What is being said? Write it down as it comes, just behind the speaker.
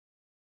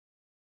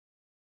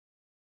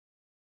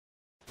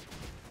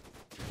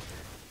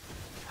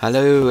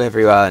Hello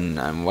everyone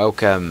and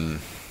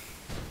welcome.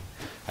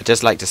 I'd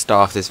just like to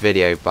start off this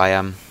video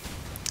by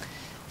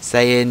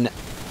saying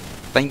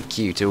thank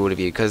you to all of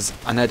you, because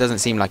I know it doesn't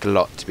seem like a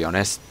lot, to be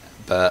honest,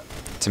 but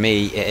to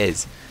me it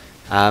is.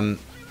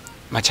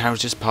 My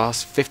channel's just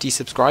passed 50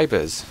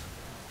 subscribers.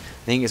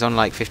 I think it's on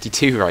like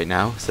 52 right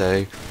now,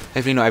 so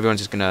hopefully not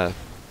everyone's just gonna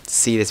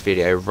see this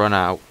video, run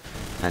out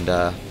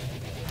and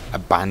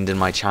abandon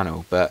my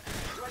channel. But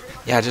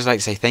yeah, I'd just like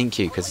to say thank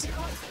you, because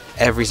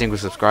every single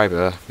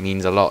subscriber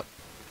means a lot,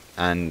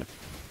 and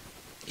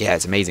yeah,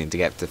 it's amazing to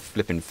get to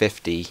flipping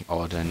 50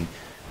 odd, and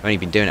I've only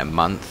been doing it a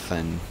month,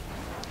 and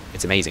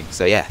it's amazing.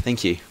 So yeah,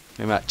 thank you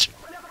very much.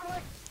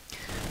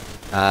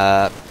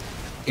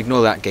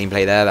 Ignore that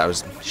gameplay there, that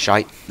was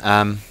shite.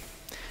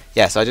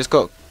 Yeah, so I just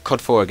got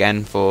COD 4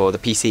 again for the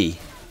PC.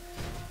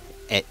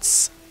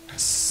 It's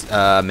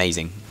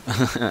amazing.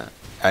 I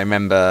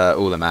remember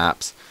all the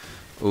maps,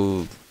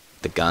 all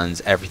the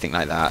guns, everything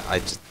like that.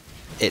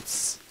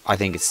 I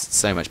think it's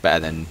so much better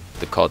than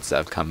the CODs that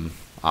have come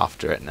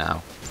after it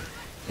now.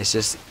 It's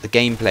just, the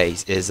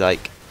gameplay is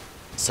like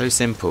so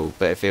simple,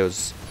 but it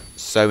feels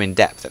so in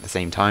depth at the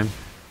same time.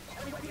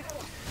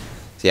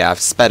 So yeah, I've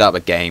sped up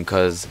a game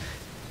because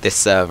this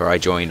server I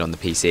joined on the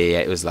PC,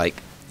 it was like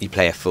you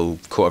play a full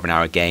quarter of an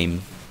hour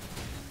game,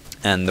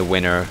 and the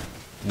winner,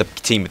 the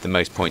team with the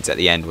most points at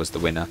the end, was the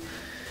winner.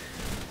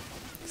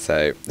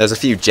 So there's a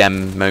few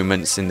gem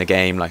moments in the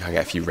game, like I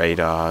get a few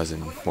radars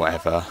and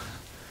whatever.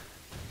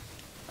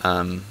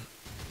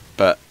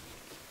 But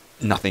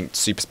nothing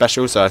super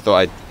special, so I thought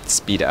I'd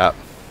speed it up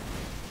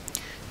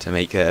to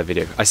make a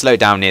video. I slowed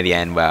down near the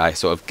end where I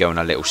sort of go on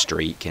a little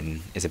streak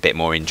and it's a bit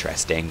more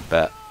interesting,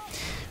 but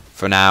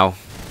for now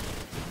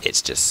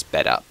it's just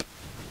sped up.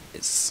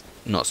 It's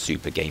not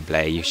super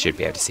gameplay, you should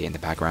be able to see in the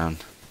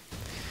background.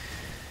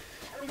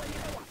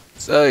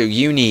 So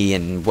uni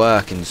and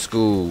work and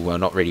school, well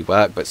not really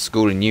work, but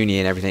school and uni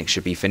and everything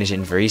should be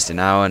finishing for Easter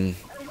now, and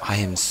I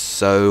am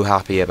so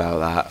happy about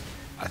that.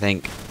 I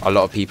think a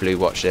lot of people who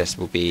watch this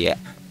will be at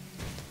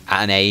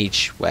an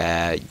age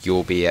where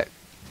you'll be at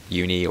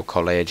uni or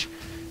college,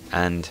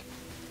 and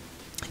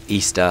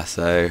Easter,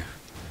 so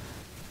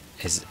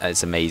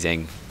it's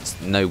amazing. It's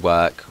no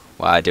work.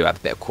 Well, I do have a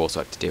bit of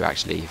coursework to do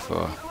actually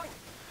for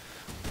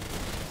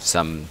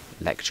some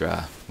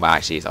lecturer. Well,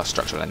 actually it's our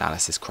structural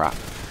analysis crap.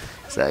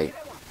 So,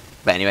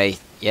 but anyway,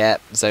 yeah,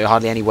 so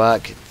hardly any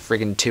work,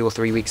 friggin' 2 or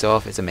 3 weeks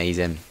off. It's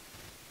amazing.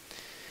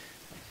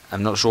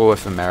 I'm not sure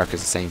if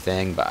America's the same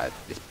thing, but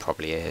it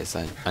probably is.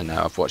 I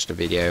know I've watched a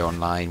video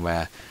online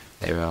where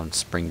they were on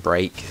spring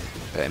break,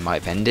 but it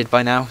might have ended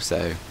by now,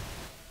 so.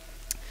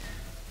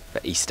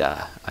 But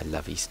Easter, I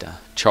love Easter.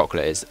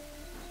 Chocolate is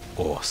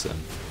awesome.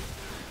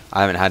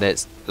 I haven't had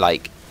it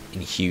like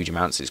in huge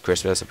amounts since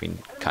Christmas. I've been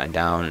cutting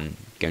down and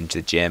going to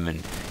the gym, and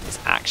it's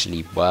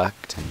actually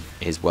worked and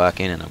is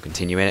working, and I'm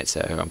continuing it,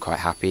 so I'm quite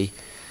happy.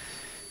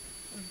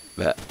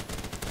 But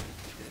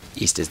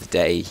Easter's the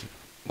day,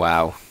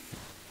 wow.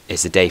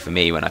 It's a day for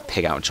me when I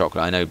pick out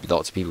chocolate. I know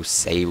lots of people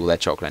save all their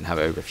chocolate and have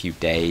it over a few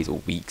days or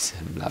weeks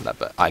and blah blah,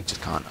 but I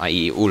just can't. I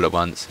eat it all at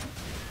once,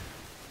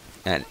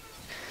 and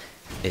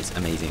it's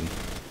amazing.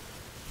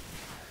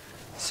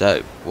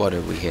 So what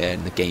are we here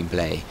in the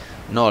gameplay?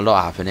 Not a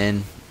lot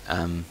happening.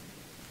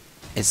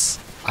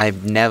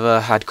 I've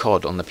never had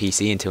COD on the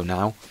PC until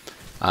now.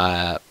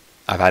 I've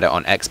had it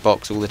on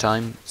Xbox all the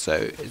time,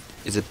 so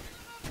it's a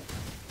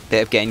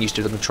bit of getting used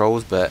to the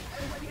controls, but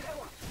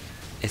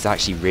it's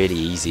actually really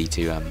easy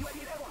to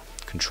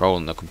control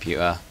on the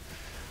computer.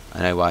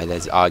 I know why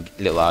there's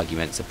little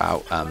arguments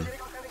about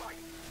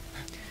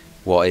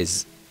what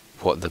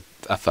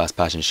a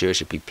first-person shooter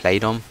should be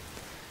played on,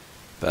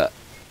 but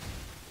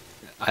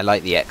I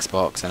like the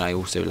Xbox and I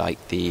also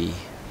like the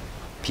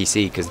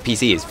PC, because the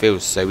PC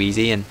feels so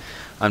easy, and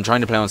I'm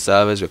trying to play on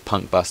servers with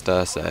Punk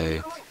Buster,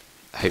 so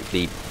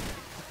hopefully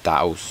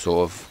that'll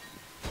sort of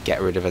get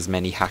rid of as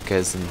many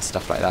hackers and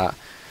stuff like that.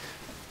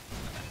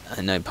 I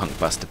know Punk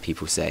Buster,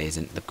 people say,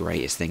 isn't the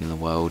greatest thing in the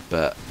world,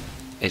 but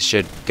it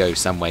should go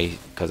some way,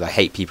 because I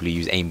hate people who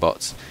use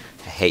aimbots.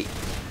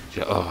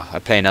 I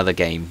play another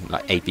game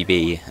like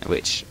APB,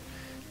 which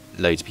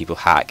loads of people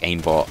hack,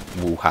 aimbot,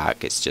 wall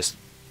hack. It's just,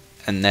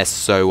 and they're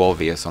so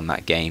obvious on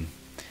that game.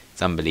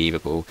 It's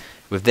unbelievable.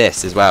 With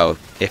this as well,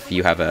 if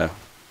you have a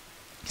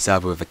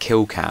server with a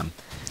kill cam,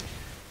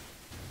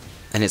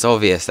 and it's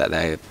obvious that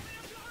they're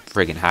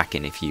friggin'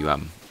 hacking if you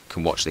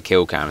can watch the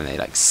kill cam and they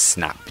like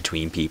snap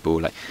between people.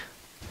 Like,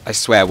 I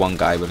swear one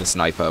guy with a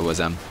sniper was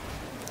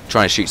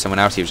trying to shoot someone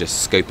else. He was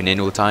just scoping in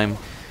all the time,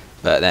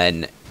 but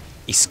then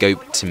he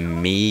scoped to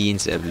me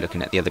instead of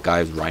looking at the other guy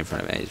who was right in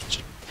front of me.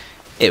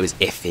 It was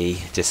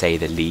iffy, to say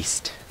the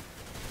least.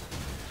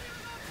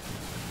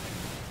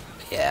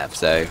 Yeah,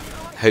 so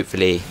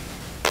hopefully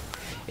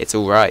it's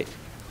alright.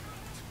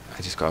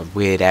 I just got a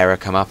weird error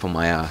come up on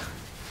my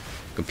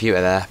computer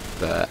there,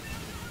 but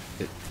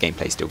the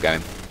gameplay's still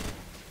going.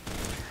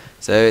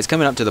 So it's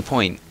coming up to the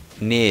point,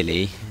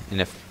 nearly, in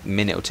a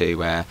minute or two,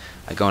 where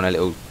I go on a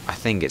little, I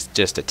think it's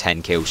just a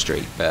 10 kill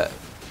streak, but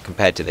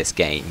compared to this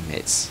game,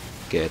 it's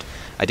good.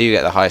 I do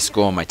get the highest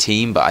score on my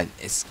team, but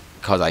it's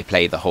because I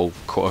played the whole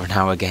quarter of an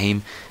hour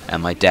game,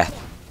 and my death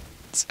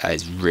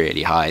is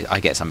really high. I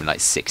get something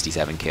like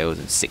 67 kills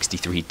and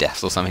 63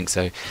 deaths or something,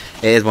 so it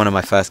is one of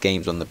my first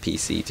games on the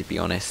PC, to be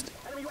honest.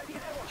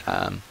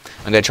 I'm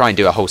going to try and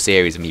do a whole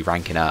series of me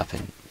ranking up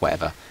and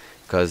whatever,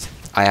 because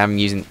I have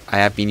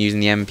been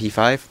using the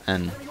MP5,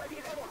 and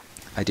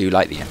I do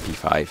like the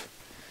MP5.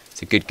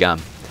 It's a good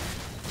gun.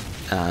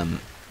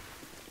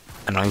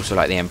 And I also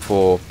like the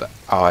M4, but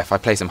if I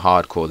play some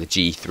hardcore, the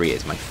G3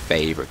 is my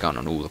favourite gun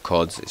on all the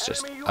CODs. It's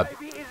just a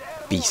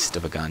beast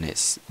of a gun.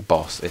 It's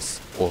boss. It's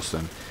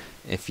awesome.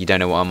 If you don't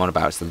know what I'm on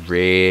about, it's the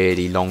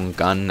really long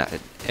gun.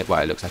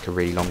 Well, it looks like a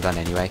really long gun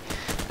anyway,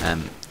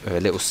 with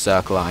a little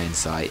circle iron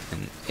sight,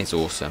 and it's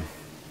awesome.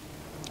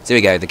 So here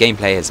we go. The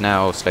gameplay has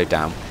now slowed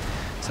down,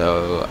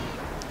 so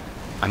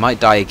I might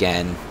die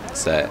again.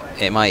 So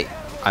I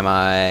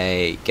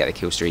might get a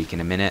kill streak in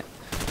a minute.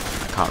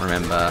 I can't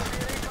remember.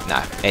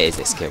 No, it is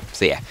this kill.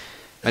 So yeah,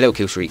 my little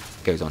kill streak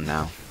goes on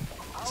now.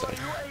 So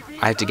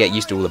I have to get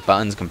used to all the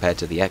buttons compared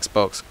to the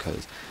Xbox,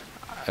 because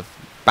I've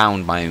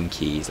bound my own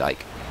keys.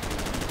 Like,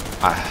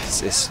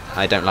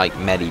 I don't like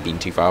melee being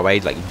too far away.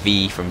 Like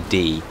V from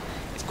D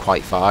is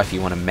quite far if you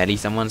want to melee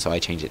someone, so I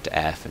changed it to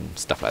F and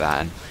stuff like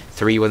that. And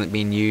 3 wasn't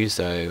being used,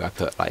 so I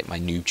put like my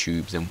noob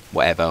tubes and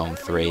whatever on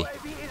 3.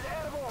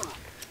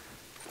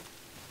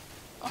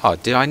 Oh,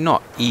 did I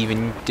not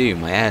even do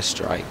my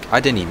airstrike? I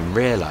didn't even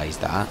realise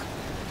that.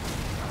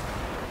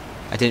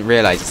 I didn't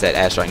realise it said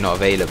airstrike not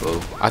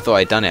available. I thought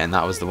I'd done it and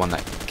that was the one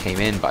that came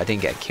in, but I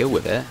didn't get a kill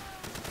with it.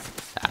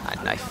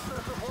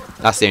 Knife.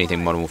 That's the only thing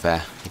in Modern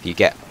Warfare. If you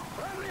get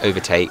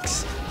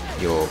overtakes,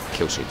 your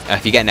kill streak.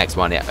 If you get next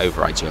one, it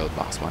overrides your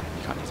last one.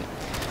 You can't use it.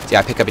 So yeah,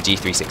 I pick up a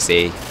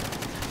G360.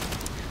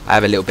 I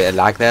have a little bit of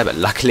lag there, but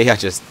luckily I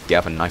just get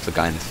up and knife the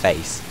guy in the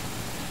face.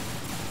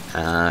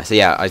 So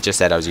yeah, I just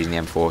said I was using the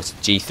M4. So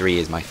G3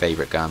 is my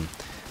favourite gun.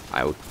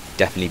 I will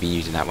definitely be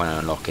using that when I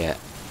unlock it.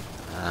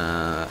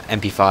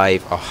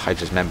 MP5, I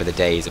just remember the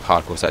days of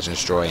hardcore search and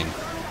destroy, and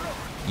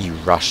you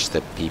rush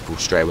the people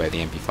straight away with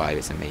the MP5.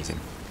 It's amazing.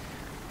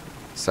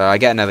 So I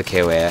get another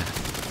kill here.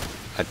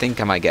 I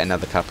think I might get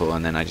another couple,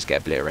 and then I just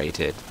get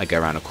obliterated. I go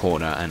around a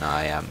corner and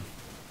I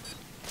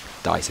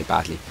die so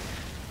badly.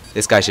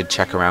 This guy should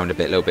check around a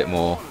little bit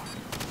more.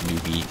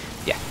 Newbie.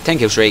 Yeah, 10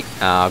 kill streak.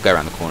 I'll go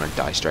around the corner and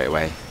die straight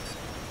away.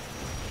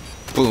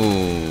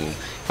 Boom.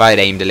 If I had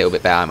aimed a little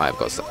bit better, I might have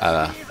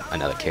got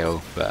another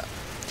kill, but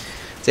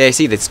so yeah, you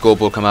see the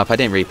scoreboard come up. I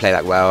didn't really play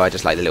that well. I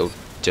just like the little,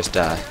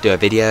 do a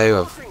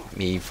video of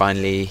me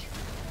finally,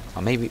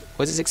 or maybe,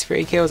 was it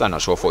 63 kills? I'm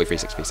not sure, 43,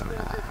 63, something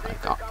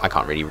like that. I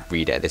can't really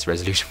read it at this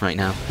resolution right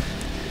now.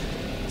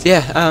 So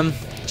yeah,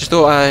 just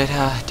thought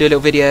I'd do a little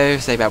video,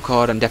 say about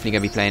COD. I'm definitely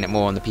going to be playing it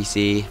more on the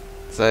PC.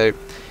 So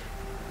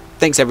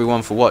thanks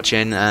everyone for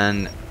watching,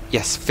 and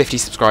yes, 50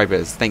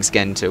 subscribers. Thanks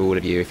again to all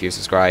of you if you've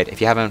subscribed.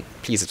 If you haven't,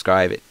 please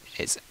subscribe.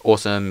 It's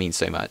awesome, means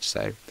so much.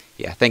 So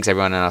yeah, thanks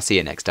everyone, and I'll see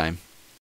you next time.